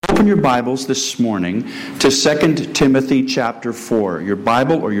open your Bibles this morning to 2 Timothy chapter 4. Your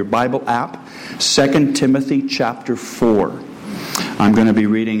Bible or your Bible app, 2 Timothy chapter 4. I'm going to be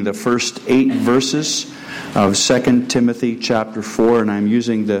reading the first 8 verses of 2 Timothy chapter 4, and I'm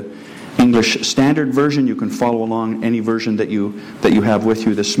using the English Standard Version. You can follow along any version that you have with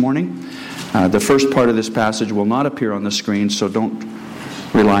you this morning. The first part of this passage will not appear on the screen, so don't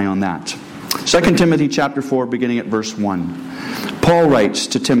rely on that. 2 Timothy chapter 4, beginning at verse 1. Paul writes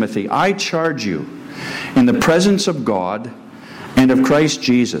to Timothy, I charge you in the presence of God and of Christ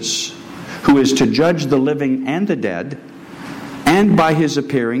Jesus, who is to judge the living and the dead, and by his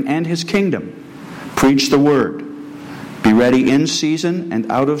appearing and his kingdom, preach the word. Be ready in season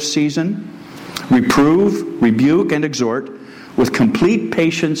and out of season. Reprove, rebuke, and exhort with complete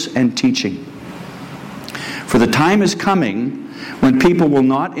patience and teaching. For the time is coming when people will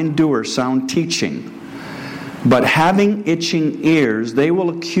not endure sound teaching, but having itching ears, they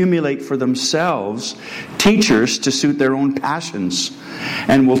will accumulate for themselves teachers to suit their own passions,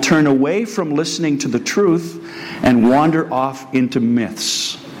 and will turn away from listening to the truth and wander off into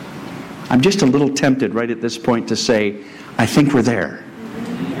myths. I'm just a little tempted right at this point to say, I think we're there.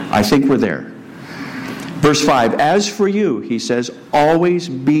 I think we're there. Verse 5, as for you, he says, always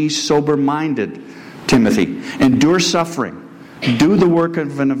be sober-minded, Timothy. Endure suffering. Do the work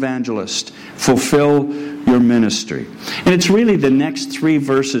of an evangelist. Fulfill your ministry. And it's really the next 3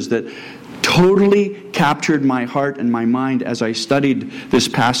 verses that totally captured my heart and my mind as I studied this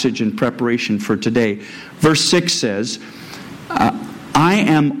passage in preparation for today. Verse 6 says, I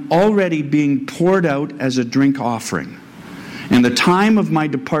am already being poured out as a drink offering, and the time of my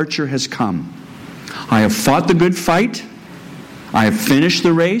departure has come. I have fought the good fight. I have finished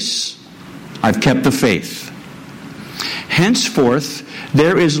the race. I've kept the faith. Henceforth,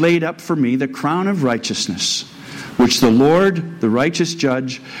 there is laid up for me the crown of righteousness, which the Lord, the righteous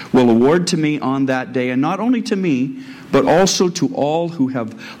judge, will award to me on that day, and not only to me, but also to all who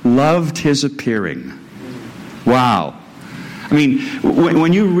have loved his appearing. Wow. I mean,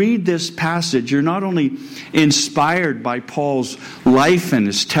 when you read this passage, you're not only inspired by Paul's life and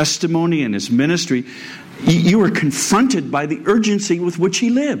his testimony and his ministry, you are confronted by the urgency with which he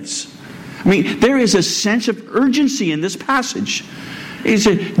lives. I mean, there is a sense of urgency in this passage. He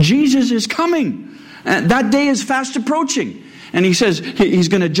said, Jesus is coming. That day is fast approaching. And he says he's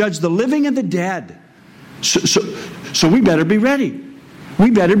going to judge the living and the dead. So we better be ready.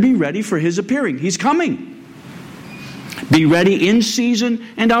 We better be ready for his appearing. He's coming. Be ready in season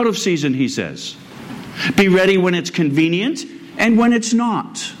and out of season, he says. Be ready when it's convenient and when it's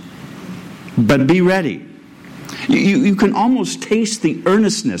not. But be ready. You can almost taste the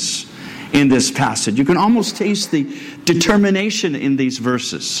earnestness in this passage. You can almost taste the determination in these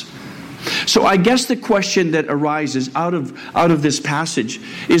verses. So I guess the question that arises out of this passage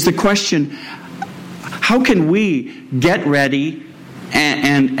is the question, how can we get ready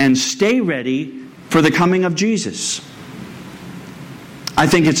and stay ready for the coming of Jesus? I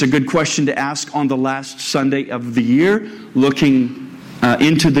think it's a good question to ask on the last Sunday of the year, looking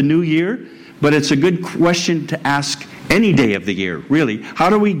into the new year. But it's a good question to ask any day of the year, really. How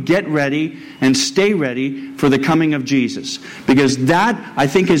do we get ready and stay ready for the coming of Jesus? Because that, I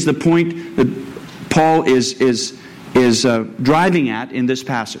think, is the point that Paul is driving at in this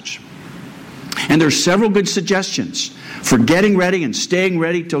passage. And there's several good suggestions for getting ready and staying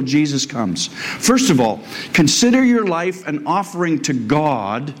ready till Jesus comes. First of all, consider your life an offering to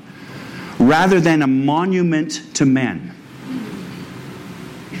God rather than a monument to men.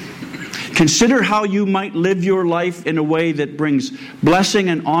 Consider how you might live your life in a way that brings blessing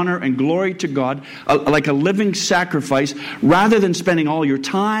and honor and glory to God, like a living sacrifice, rather than spending all your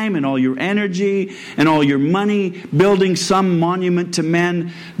time and all your energy and all your money building some monument to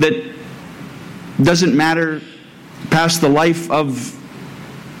men that doesn't matter past the life of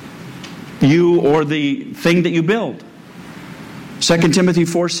you or the thing that you build. 2 Timothy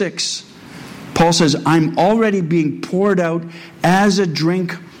 4:6. Paul says, I'm already being poured out as a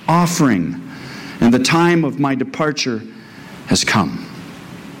drink offering, and the time of my departure has come.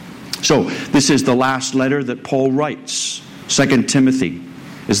 So, this is the last letter that Paul writes. 2 Timothy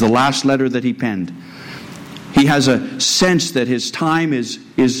is the last letter that he penned. He has a sense that his time is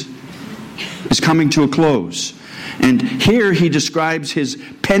coming to a close. And here he describes his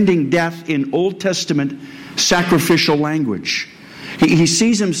pending death in Old Testament sacrificial language. He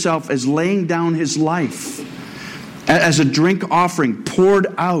sees himself as laying down his life as a drink offering poured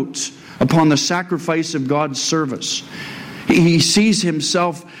out upon the sacrifice of God's service. He sees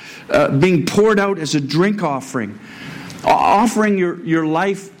himself being poured out as a drink offering your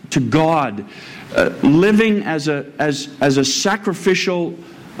life to God, living as a sacrificial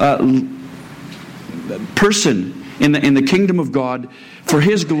person in the kingdom of God for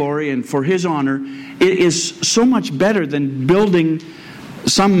His glory and for His honor, it is so much better than building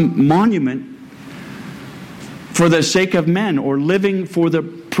some monument for the sake of men, or living for the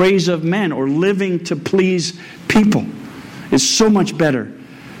praise of men, or living to please people. It's so much better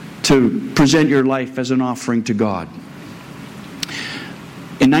to present your life as an offering to God.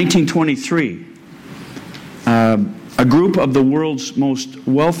 In 1923, a group of the world's most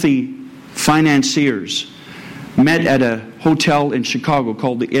wealthy financiers met at a hotel in Chicago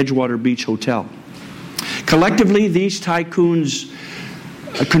called the Edgewater Beach Hotel. Collectively, these tycoons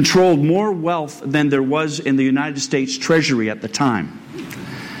controlled more wealth than there was in the United States Treasury at the time.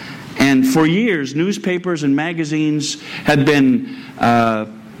 And for years, newspapers and magazines had been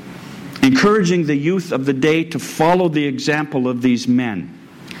encouraging the youth of the day to follow the example of these men.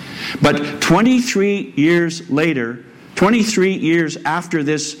 But 23 years later, 23 years after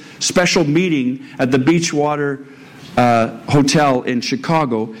this special meeting at the Beachwater Hotel in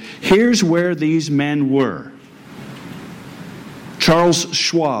Chicago, here's where these men were. Charles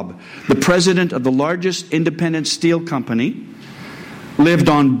Schwab, the president of the largest independent steel company, lived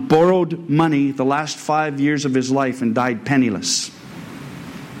on borrowed money the last 5 years of his life and died penniless.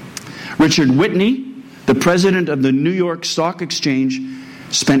 Richard Whitney, the president of the New York Stock Exchange,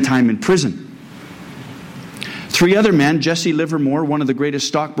 spent time in prison. 3 other men, Jesse Livermore, one of the greatest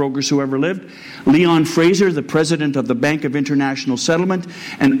stockbrokers who ever lived, Leon Fraser, the president of the Bank of International Settlement,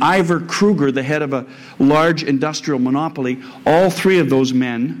 and Ivor Kruger, the head of a large industrial monopoly, all 3 of those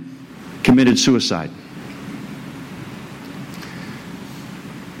men committed suicide.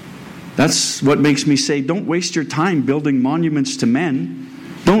 That's what makes me say, don't waste your time building monuments to men.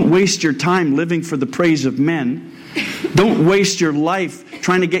 Don't waste your time living for the praise of men. Don't waste your life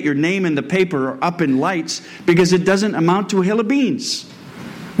trying to get your name in the paper or up in lights, because it doesn't amount to a hill of beans.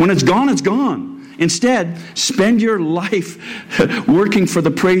 When it's gone, it's gone. Instead, spend your life working for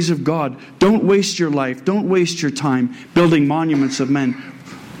the praise of God. Don't waste your life. Don't waste your time building monuments of men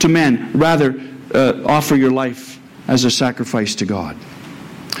to men. Rather, offer your life as a sacrifice to God.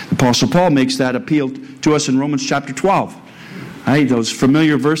 The Apostle Paul makes that appeal to us in Romans chapter 12. Right, those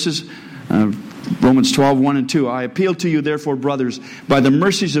familiar verses. Romans 12, 1 and 2. I appeal to you, therefore, brothers, by the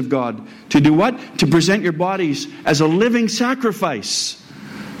mercies of God, to do what? To present your bodies as a living sacrifice,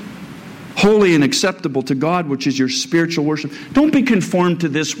 holy and acceptable to God, which is your spiritual worship. Don't be conformed to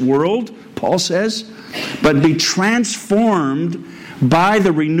this world, Paul says, but be transformed by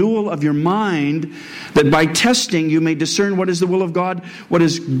the renewal of your mind, that by testing you may discern what is the will of God, what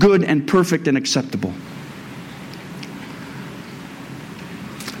is good and perfect and acceptable.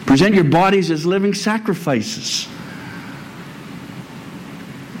 Present your bodies as living sacrifices.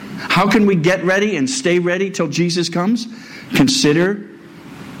 How can we get ready and stay ready till Jesus comes? Consider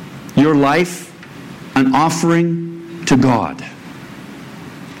your life an offering to God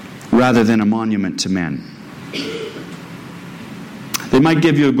rather than a monument to men. They might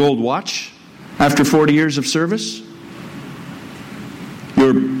give you a gold watch after 40 years of service.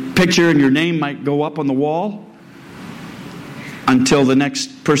 Your picture and your name might go up on the wall until the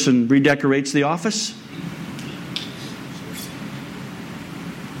next person redecorates the office.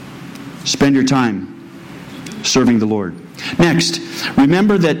 Spend your time serving the Lord. Next,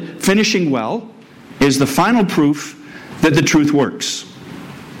 remember that finishing well is the final proof that the truth works.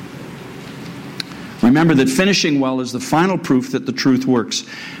 Remember that finishing well is the final proof that the truth works.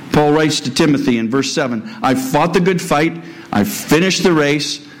 Paul writes to Timothy in verse 7, I've fought the good fight, I've finished the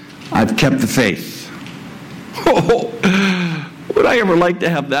race, I've kept the faith. Oh, would I ever like to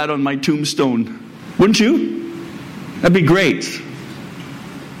have that on my tombstone? Wouldn't you? That'd be great.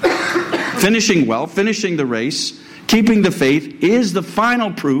 Finishing well, finishing the race, keeping the faith is the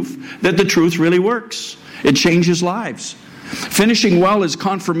final proof that the truth really works. It changes lives. Finishing well is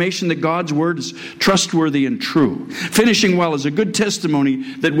confirmation that God's word is trustworthy and true. Finishing well is a good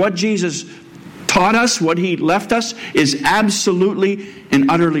testimony that what Jesus taught us, what He left us, is absolutely and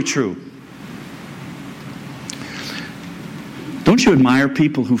utterly true. Don't you admire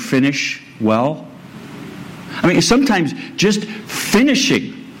people who finish well? I mean, sometimes just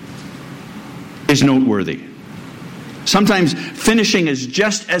finishing is noteworthy. Sometimes finishing is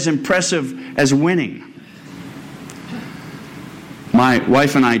just as impressive as winning. My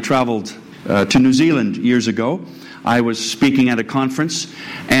wife and I traveled to New Zealand years ago. I was speaking at a conference,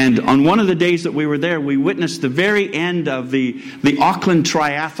 and on one of the days that we were there, we witnessed the very end of the Auckland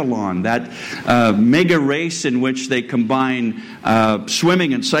Triathlon, that mega race in which they combine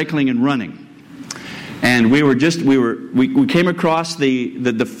swimming and cycling and running. And we came across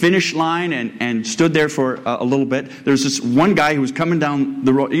the finish line and stood there for a little bit. There's this one guy who was coming down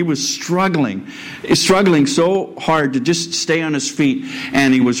the road. He was struggling so hard to just stay on his feet.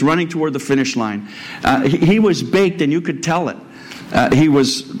 And he was running toward the finish line. He was baked, and you could tell it. He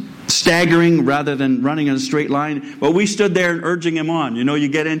was staggering rather than running in a straight line. But we stood there and urging him on. You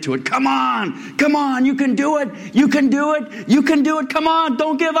get into it. Come on, you can do it. You can do it. You can do it. Come on,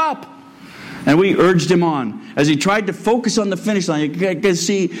 don't give up. And we urged him on. As he tried to focus on the finish line, you can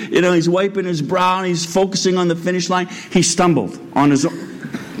see, he's wiping his brow and he's focusing on the finish line. He stumbled on his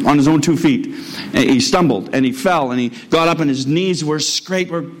own 2 feet. He stumbled and he fell and he got up and his knees were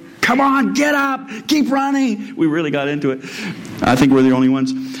scraped. Come on, get up, keep running. We really got into it. I think we're the only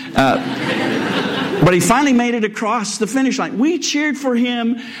ones. But he finally made it across the finish line. We cheered for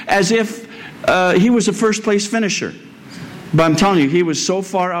him as if he was a first place finisher. But I'm telling you, he was so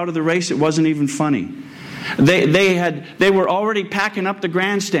far out of the race, it wasn't even funny. They were already packing up the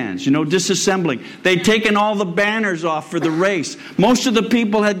grandstands, disassembling. They'd taken all the banners off for the race. Most of the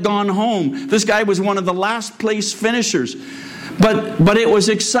people had gone home. This guy was one of the last place finishers. But it was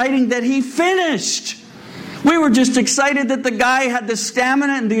exciting that he finished. We were just excited that the guy had the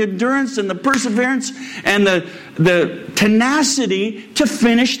stamina and the endurance and the perseverance and the tenacity to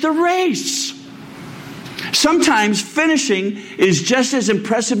finish the race. Sometimes finishing is just as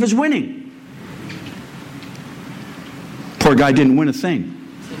impressive as winning. Poor guy didn't win a thing.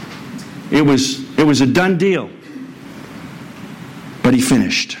 It was a done deal. But he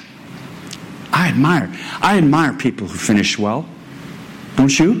finished. I admire people who finish well.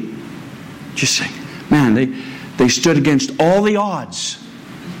 Don't you? Just say, man, they stood against all the odds.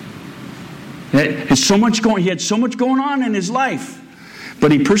 He had so much going on in his life.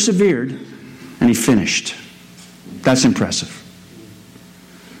 But he persevered and he finished. That's impressive.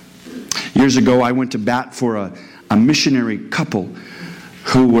 Years ago, I went to bat for a missionary couple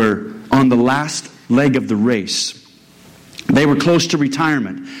who were on the last leg of the race. They were close to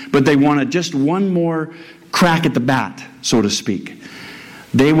retirement, but they wanted just one more crack at the bat, so to speak.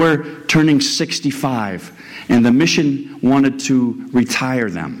 They were turning 65, and the mission wanted to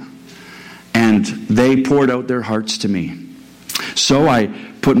retire them. And they poured out their hearts to me. So I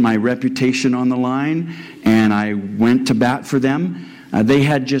put my reputation on the line, and I went to bat for them. They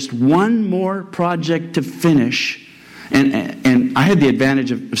had just one more project to finish, and I had the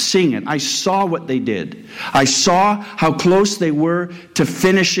advantage of seeing it. I saw what they did. I saw how close they were to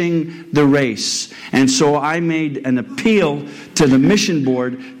finishing the race. And so I made an appeal to the mission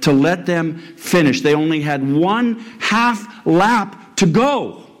board to let them finish. They only had one half lap to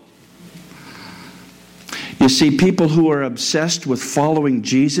go. You see, people who are obsessed with following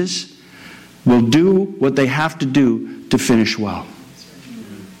Jesus will do what they have to do to finish well.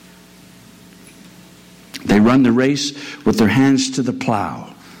 They run the race with their hands to the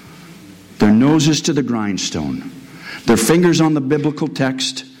plow, their noses to the grindstone, their fingers on the biblical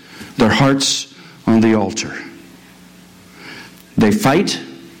text, their hearts on the altar. They fight,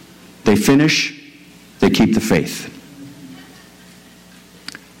 they finish, they keep the faith.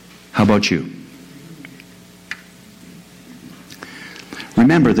 How about you?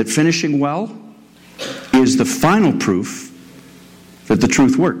 Remember that finishing well is the final proof that the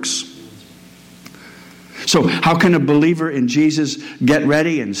truth works. So how can a believer in Jesus get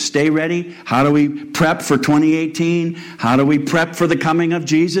ready and stay ready? How do we prep for 2018? How do we prep for the coming of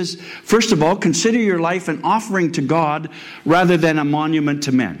Jesus? First of all, consider your life an offering to God rather than a monument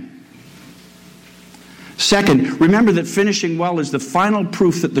to men. Second, remember that finishing well is the final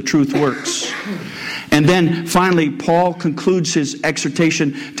proof that the truth works. And then finally, Paul concludes his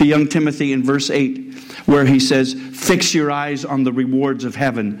exhortation to young Timothy in verse 8, where he says, "Fix your eyes on the rewards of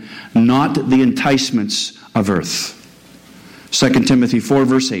heaven, not the enticements of earth." 2 Timothy 4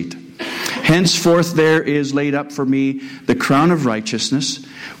 verse 8. "Henceforth there is laid up for me the crown of righteousness,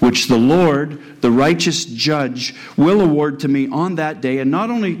 which the Lord, the righteous judge, will award to me on that day, and not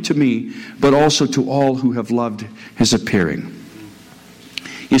only to me, but also to all who have loved his appearing."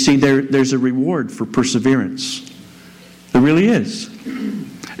 You see, there's a reward for perseverance. There really is.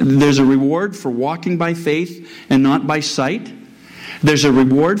 There's a reward for walking by faith and not by sight. There's a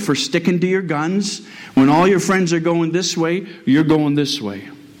reward for sticking to your guns. When all your friends are going this way, you're going this way.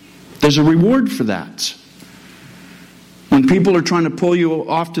 There's a reward for that. When people are trying to pull you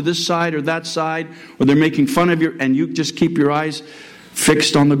off to this side or that side, or they're making fun of you, and you just keep your eyes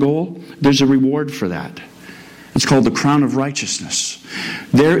fixed on the goal, there's a reward for that. It's called the crown of righteousness.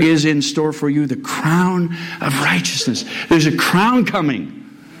 There is in store for you the crown of righteousness. There's a crown coming.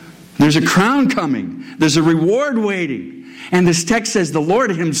 There's a crown coming. There's a reward waiting. And this text says the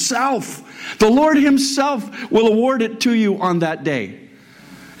Lord Himself will award it to you on that day.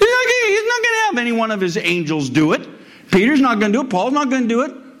 He's not going to have any one of His angels do it. Peter's not going to do it. Paul's not going to do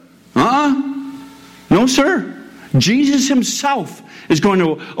it. No, sir. Jesus Himself is going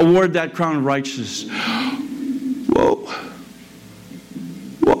to award that crown of righteousness. Whoa.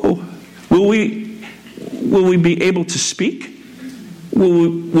 Will we be able to speak?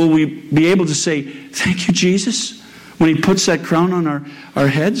 Will we be able to say, thank you, Jesus, when He puts that crown on our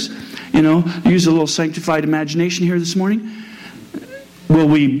heads? Use a little sanctified imagination here this morning. Will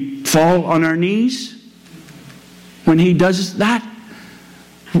we fall on our knees when He does that?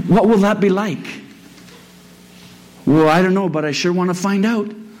 What will that be like? Well, I don't know, but I sure want to find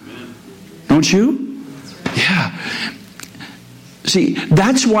out. Don't you? Yeah. See,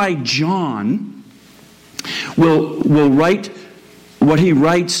 that's why John will write what he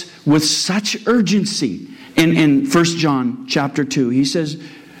writes with such urgency in 1 John chapter 2. He says,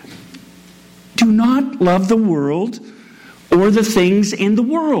 do not love the world or the things in the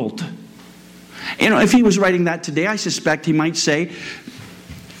world. If he was writing that today, I suspect he might say,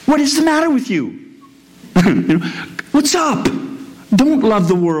 what is the matter with you? What's up? Don't love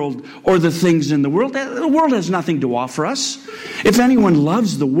the world or the things in the world. The world has nothing to offer us. If anyone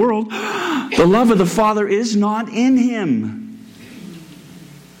loves the world, the love of the Father is not in him.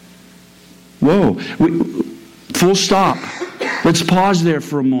 Whoa. Full stop. Let's pause there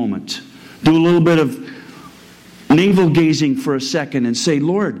for a moment. Do a little bit of navel gazing for a second and say,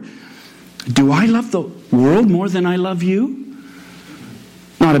 Lord, do I love the world more than I love you?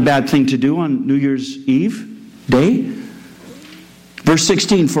 Not a bad thing to do on New Year's Eve day. Verse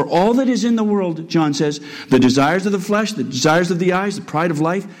 16, for all that is in the world, John says, the desires of the flesh, the desires of the eyes, the pride of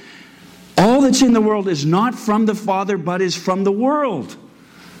life, all that's in the world is not from the Father, but is from the world.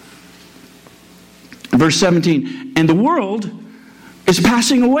 Verse 17, and the world is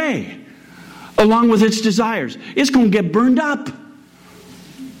passing away along with its desires. It's going to get burned up.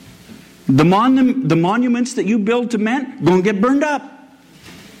 The monuments that you build to men, going to get burned up.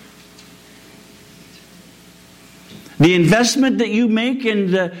 The investment that you make in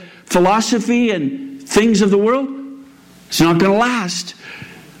the philosophy and things of the world, it's not going to last.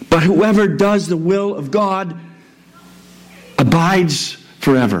 But whoever does the will of God abides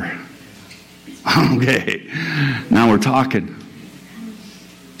forever. Okay, now we're talking.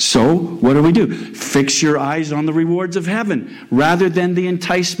 So, what do? Fix your eyes on the rewards of heaven rather than the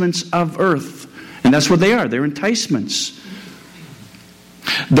enticements of earth. And that's what they are. They're enticements.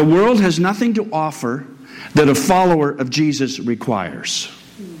 The world has nothing to offer that a follower of Jesus requires.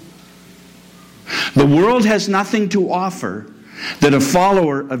 The world has nothing to offer that a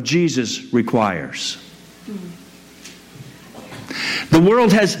follower of Jesus requires. The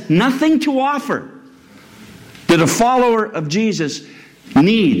world has nothing to offer that a follower of Jesus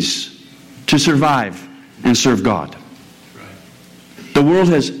needs to survive and serve God. The world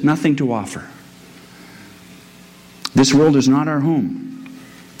has nothing to offer. This world is not our home.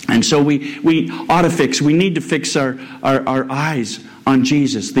 And so we need to fix our eyes on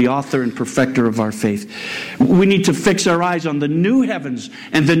Jesus, the author and perfecter of our faith. We need to fix our eyes on the new heavens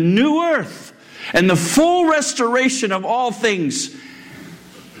and the new earth and the full restoration of all things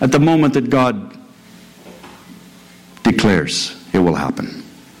at the moment that God declares it will happen.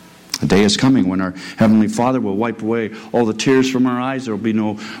 A day is coming when our Heavenly Father will wipe away all the tears from our eyes. There will be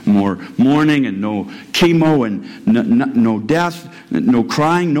no more mourning and no chemo and no death, no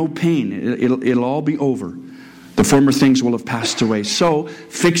crying, no pain. It'll all be over. The former things will have passed away. So,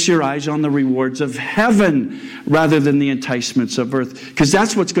 fix your eyes on the rewards of heaven rather than the enticements of earth. Because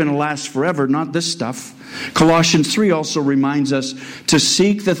that's what's going to last forever, not this stuff. Colossians 3 also reminds us to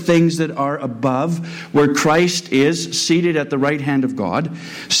seek the things that are above, where Christ is seated at the right hand of God.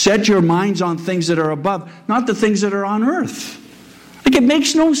 Set your minds on things that are above, not the things that are on earth. It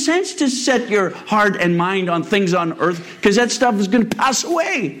makes no sense to set your heart and mind on things on earth, because that stuff is going to pass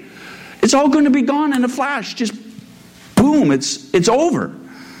away. It's all going to be gone in a flash. Just boom, it's over.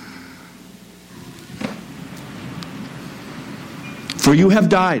 For you have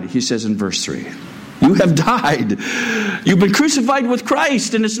died, he says in verse 3. You have died. You've been crucified with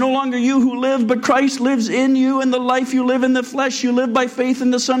Christ, and it's no longer you who live, but Christ lives in you, and the life you live in the flesh, you live by faith in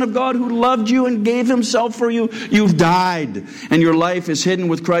the Son of God who loved you and gave himself for you. You've died, and your life is hidden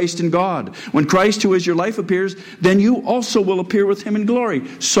with Christ in God. When Christ, who is your life, appears, then you also will appear with him in glory.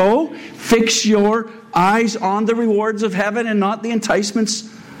 So, fix your eyes on the rewards of heaven and not the enticements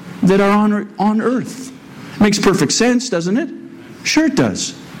that are on earth. Makes perfect sense, doesn't it? Sure it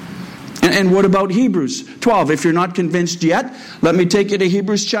does. And what about Hebrews 12? If you're not convinced yet, let me take you to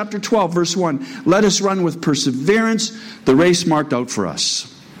Hebrews chapter 12, verse 1. Let us run with perseverance the race marked out for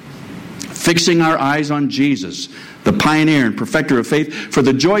us, fixing our eyes on Jesus, the pioneer and perfecter of faith. For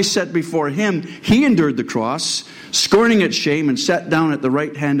the joy set before him, he endured the cross, scorning its shame, and sat down at the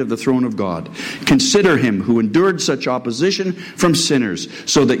right hand of the throne of God. Consider him who endured such opposition from sinners,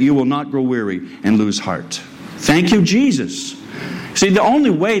 so that you will not grow weary and lose heart. Thank you, Jesus. See, the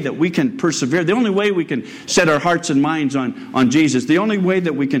only way that we can persevere, the only way we can set our hearts and minds on Jesus, the only way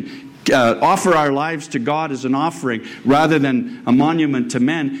that we can offer our lives to God as an offering rather than a monument to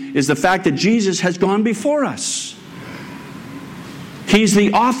men, is the fact that Jesus has gone before us. He's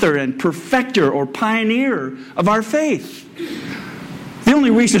the author and perfecter or pioneer of our faith. The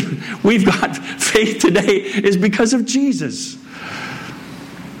only reason we've got faith today is because of Jesus.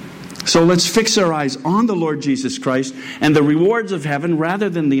 So let's fix our eyes on the Lord Jesus Christ and the rewards of heaven rather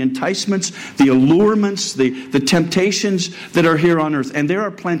than the enticements, the allurements, the temptations that are here on earth. And there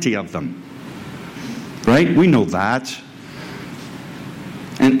are plenty of them. Right? We know that.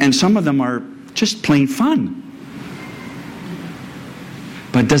 And some of them are just plain fun.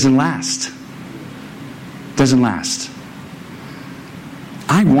 But it doesn't last. It doesn't last.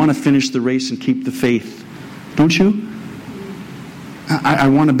 I want to finish the race and keep the faith. Don't you? I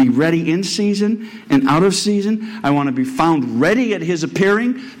want to be ready in season and out of season. I want to be found ready at his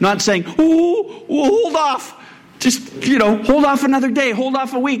appearing. Not saying, hold off. Just, hold off another day. Hold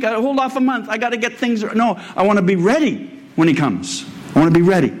off a week. Hold off a month. I got to get things. No, I want to be ready when he comes. I want to be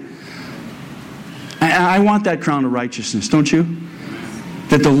ready. I want that crown of righteousness, don't you?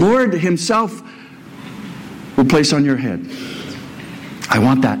 That the Lord himself will place on your head. I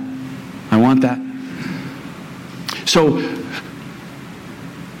want that. I want that.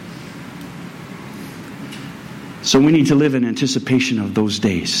 So we need to live in anticipation of those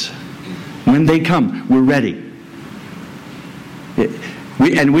days. When they come, we're ready.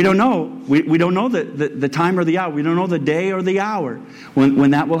 We don't know. We don't know the time or the hour. We don't know the day or the hour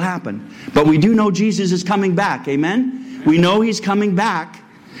when that will happen. But we do know Jesus is coming back. Amen? We know he's coming back.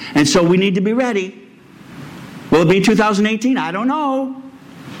 And so we need to be ready. Will it be 2018? I don't know.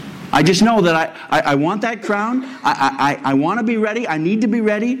 I just know that I want that crown. I want to be ready. I need to be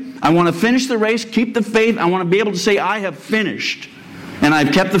ready. I want to finish the race, keep the faith. I want to be able to say, I have finished. And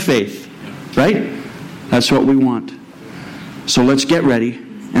I've kept the faith. Right? That's what we want. So let's get ready.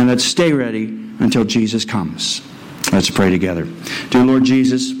 And let's stay ready until Jesus comes. Let's pray together. Dear Lord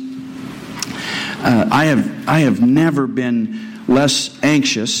Jesus, I have never been less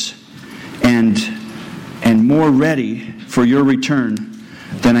anxious and more ready for your return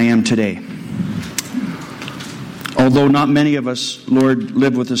than I am today. Although not many of us, Lord,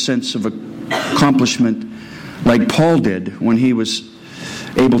 live with a sense of accomplishment like Paul did when he was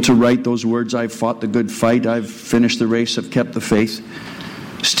able to write those words, I've fought the good fight, I've finished the race, I've kept the faith.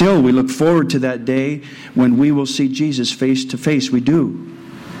 Still, we look forward to that day when we will see Jesus face to face. We do.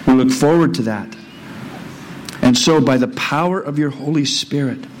 We look forward to that. And so by the power of your Holy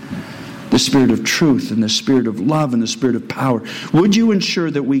Spirit, the Spirit of truth and the Spirit of love and the Spirit of power, would you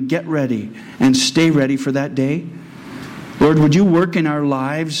ensure that we get ready and stay ready for that day? Lord, would you work in our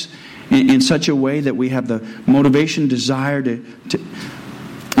lives in such a way that we have the motivation, desire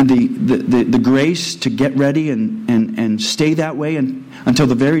and the grace to get ready and stay that way until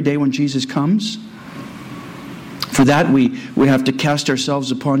the very day when Jesus comes? For that we have to cast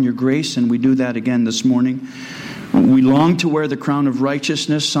ourselves upon your grace, and we do that again this morning. We long to wear the crown of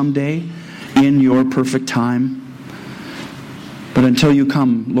righteousness someday in your perfect time. But until you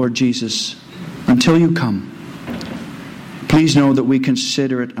come, Lord Jesus, until you come, please know that we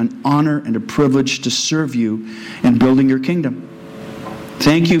consider it an honor and a privilege to serve you in building your kingdom.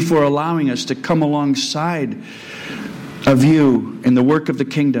 Thank you for allowing us to come alongside of you in the work of the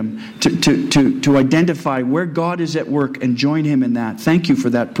kingdom, to identify where God is at work and join him in that. Thank you for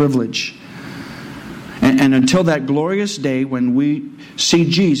that privilege. And until that glorious day when we see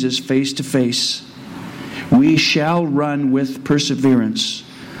Jesus face to face, we shall run with perseverance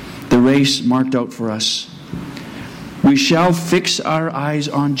the race marked out for us. We shall fix our eyes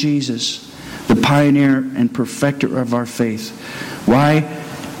on Jesus, the pioneer and perfecter of our faith. Why?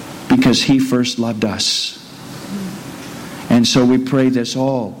 Because he first loved us. And so we pray this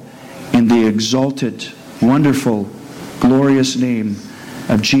all in the exalted, wonderful, glorious name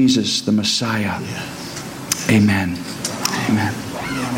of Jesus the Messiah. Amen. Amen.